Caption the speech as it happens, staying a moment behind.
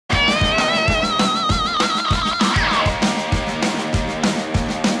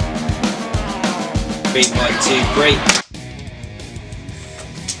3.23.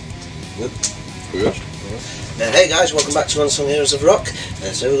 Good. Hey guys, welcome back to Unsung Heroes of Rock.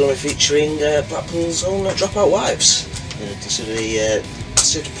 So we're going to be featuring Blackpool's own Dropout Wives. Considered a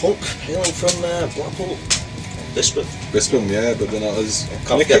acid punk hailing from Blackpool, Bispham, yeah, but they're not as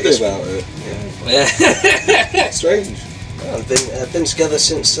nicky about it. Yeah. Strange. Well, been together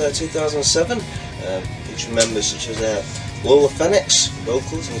since 2007. Featuring members such as Lola Phoenix,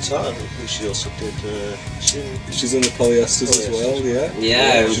 vocals and guitar, who she also did. She's in the Polyesters as well, yeah.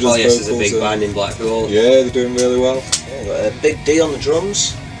 Yeah, Polyester's a big band in Blackpool. Yeah, they're doing really well. Yeah, got Big D on the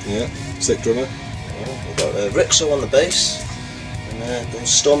drums. Yeah, sick drummer. Yeah, we've got Rixo on the bass, and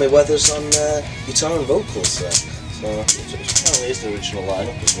Stormy Weathers on guitar and vocals there. So it apparently is the original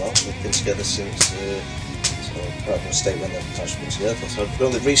lineup as well. They've been together since, so I'm not going to state when they've actually been together. So I've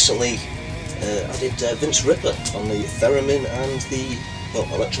only recently added Vince Ripper on the theremin and the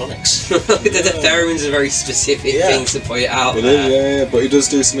electronics. The theremin's a very specific thing to put it out it there. Is, yeah, but he does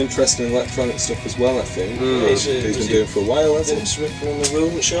do some interesting electronic stuff as well, I think. He's been doing for a while, hasn't he? Vince Ripper in the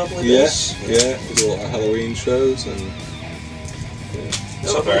room at Sharpley. Yeah, he do a lot of Halloween shows and.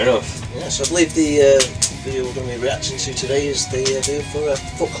 So fair enough. Yeah, so I believe the video we're going to be reacting to today is the video for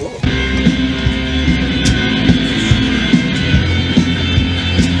Fuck Love.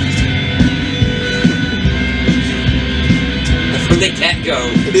 The get-go.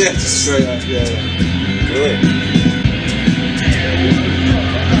 Yeah, just straight up, yeah. Brilliant.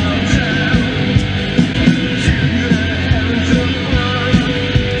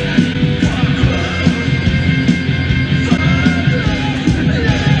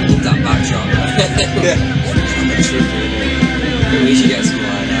 Love that backdrop. Yeah. We should get some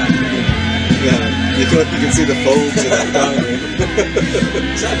like that. Yeah, you can see the folds in it, can't you?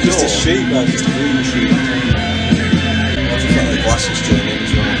 Is that just a sheet, man, just a green sheet. Glasses join in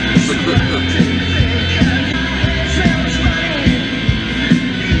as well.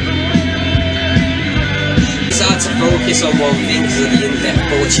 It's hard to focus on one thing because of the in-depth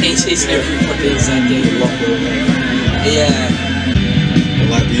ball changes every fucking second. Yeah.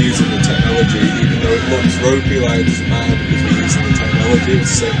 And like they're using the technology, even though it looks ropey, like it doesn't matter because we're using the technology. It was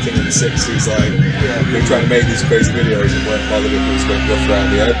the same thing in the 60s, like we were trying to make these crazy videos and weren't bothered if it was going rough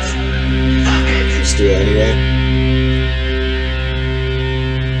around the edge. Just do it anyway.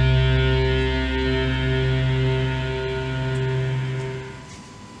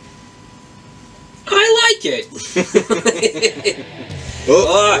 It.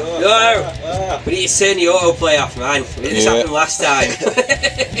 We need to turn the autoplay off, man. This happened last time.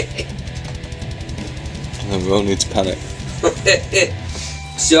 And we won't need to panic.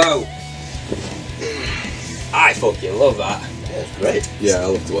 So, I fucking love that. Yeah, it's great. Yeah, I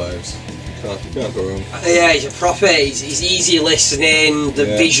love the Wives. You can't go wrong. Yeah, it's a proper. It's easy listening.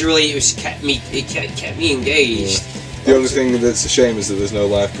 Visually, it kept me engaged. Yeah. The only thing that's a shame is that there's no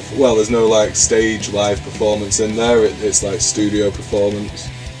live. There's no like stage live performance in there. It's like studio performance.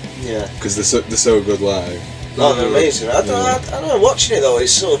 Yeah. Because they're so good live. Oh, they're amazing. I don't know. Watching it though,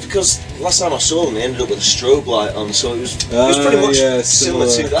 it's sort of because last time I saw them, they ended up with a strobe light on, so it was pretty much similar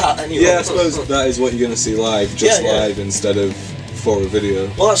to that. Anyway. Yeah, I suppose that is what you're going to see live, just live instead of for a video.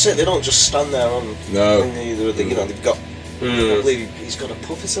 Well, that's it. They don't just stand there on. No. Either of the, you know, they've got. I believe he's got a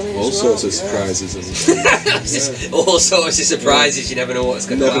puppet on him all as well. sorts of surprises. And all sorts of surprises. You never know what's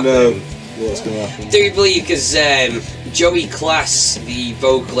going to happen. Never know what's going to happen. Do you believe because Joey Class, the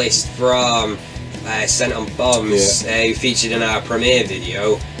vocalist from Sent on Bombs, who featured in our premiere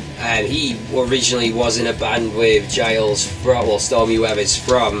video, he originally was in a band with Giles from, or Stormy Weathers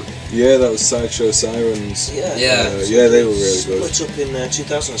from. Yeah, that was Sideshow Sirens. Yeah, yeah, they were really good. Split up in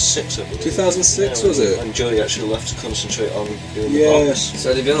 2006, I believe. 2006 was it? And Joey actually left to concentrate on doing the bombs.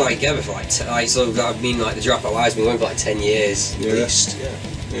 So they've been like together for like, the Dropout Wives been going for like 10 years at least.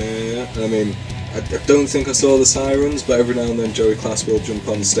 Yeah. I mean, I don't think I saw the Sirens, but every now and then Joey Class will jump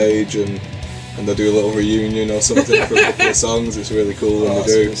on stage and they'll do a little reunion or something for a couple of songs. It's really cool when they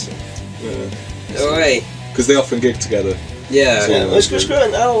do. No way. Because they often gig together. Yeah, it's great.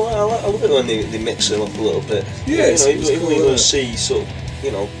 I love it when they mix them up a little bit. Yeah, even when you see sort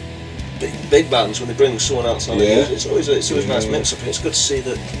of, big bands when they bring someone else on. It's always a nice mix up. And it's good to see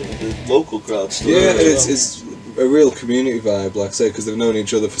that the local crowd still. Yeah, it's a real community vibe, like I say, because they've known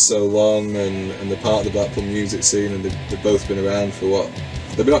each other for so long and they're part of the Blackpool music scene, and they've both been around for what.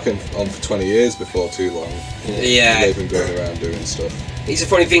 They've been knocking on for 20 years before too long. Yeah. They've been going around doing stuff. It's a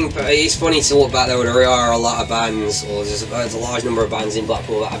funny thing, but it's funny to look back though, there are a lot of bands, or there's a large number of bands in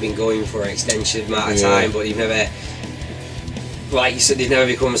Blackpool that have been going for an extensive amount of time, but you've never, like you said, they've never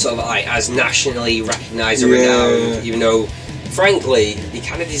become sort of like as nationally recognised or renowned, even though frankly, they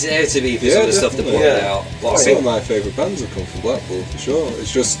kind of deserve to be for some of the stuff they're putting out. Some of my favourite bands have come from Blackpool, for sure.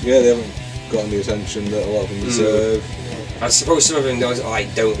 It's just, they haven't gotten the attention that a lot of them deserve. I suppose some of them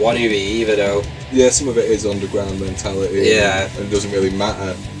don't want to be either, though. Yeah, some of it is underground mentality. And it doesn't really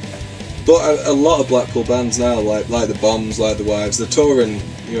matter. But a lot of Blackpool bands now, like the Bombs, like the Wives, they're touring,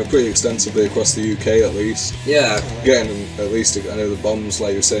 pretty extensively across the UK at least. Yeah. Getting at least, I know the Bombs,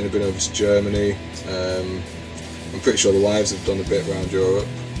 like you were saying, have been over to Germany. I'm pretty sure the Wives have done a bit around Europe.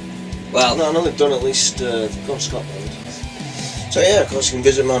 Well, no, I know they've done at least gone to Scotland. So yeah, of course you can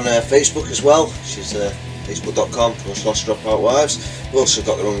visit them on Facebook as well, which is facebook.com/Lost Dropout Wives. We've also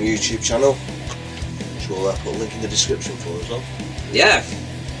got their own YouTube channel, which we'll put a link in the description for as well. Yeah.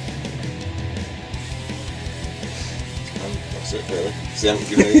 And that's it really, because they haven't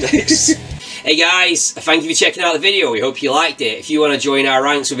given any dates. Hey guys, thank you for checking out the video. We hope you liked it. If you want to join our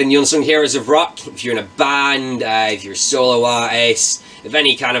ranks within the Unsung Heroes of Rock, if you're in a band, if you're a solo artist, of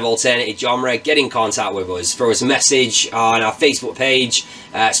any kind of alternative genre, get in contact with us. Throw us a message on our Facebook page,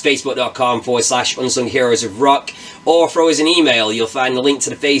 facebook.com/Unsung Heroes of Rock, or throw us an email. You'll find the link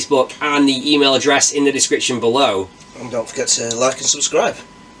to the Facebook and the email address in the description below. And don't forget to like and subscribe.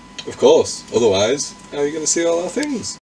 Of course, otherwise, how are you going to see all our things?